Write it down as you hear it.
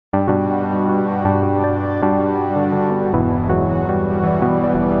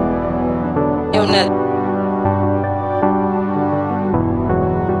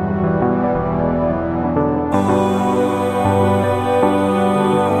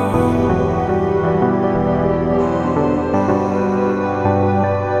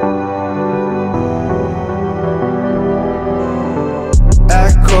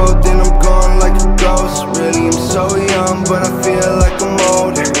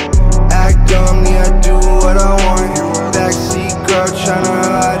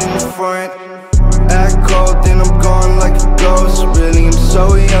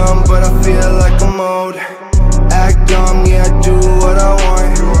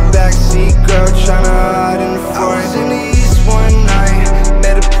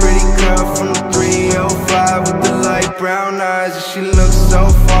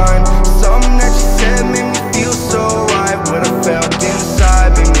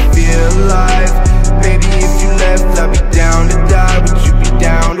alive. Baby, if you left, I'd be down to die. Would you be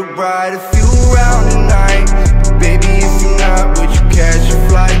down to ride if you were around tonight? But baby, if you're not, would you catch a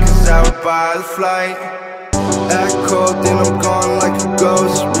flight? Cause I would buy the flight. Act cold, then I'm gone like a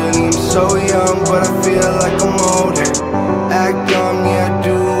ghost. Really, I'm so young, but I feel like I'm old. Act dumb, yeah, I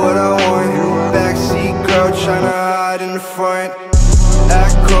do what I want. Backseat girl tryna hide in the front.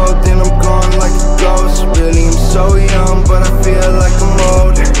 Act cold, then I'm gone like a ghost. Really, I'm so young, but I feel like I'm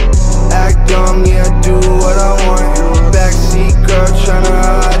old. Act dumb, yeah, I do what I want. Backseat girl tryna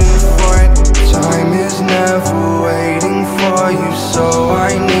hide in the front. Time is never waiting for you, so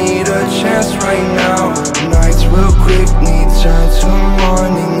I need a chance right now. Nights will quickly turn to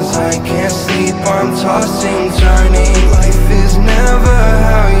mornings. I can't sleep, I'm tossing, turning. Life is never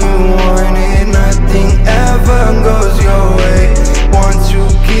how you want it. Nothing ever goes your way. Want to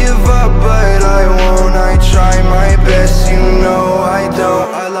give up, but I won't. I try my best, you know I don't.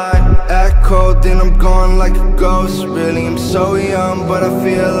 I lie, act cold, then I'm gone like a ghost. Really, I'm so young, but I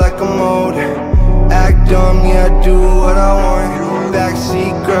feel like I'm old. Act dumb, yeah, I do what I want.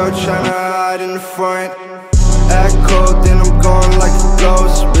 Backseat girl tryna hide in the front. Act cold, then I'm gone like a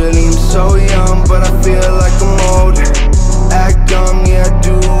ghost. Really, I'm so young, but I feel like I'm old. Act dumb, yeah, I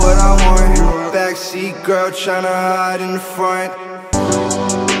do what I want. Backseat girl tryna hide in the front.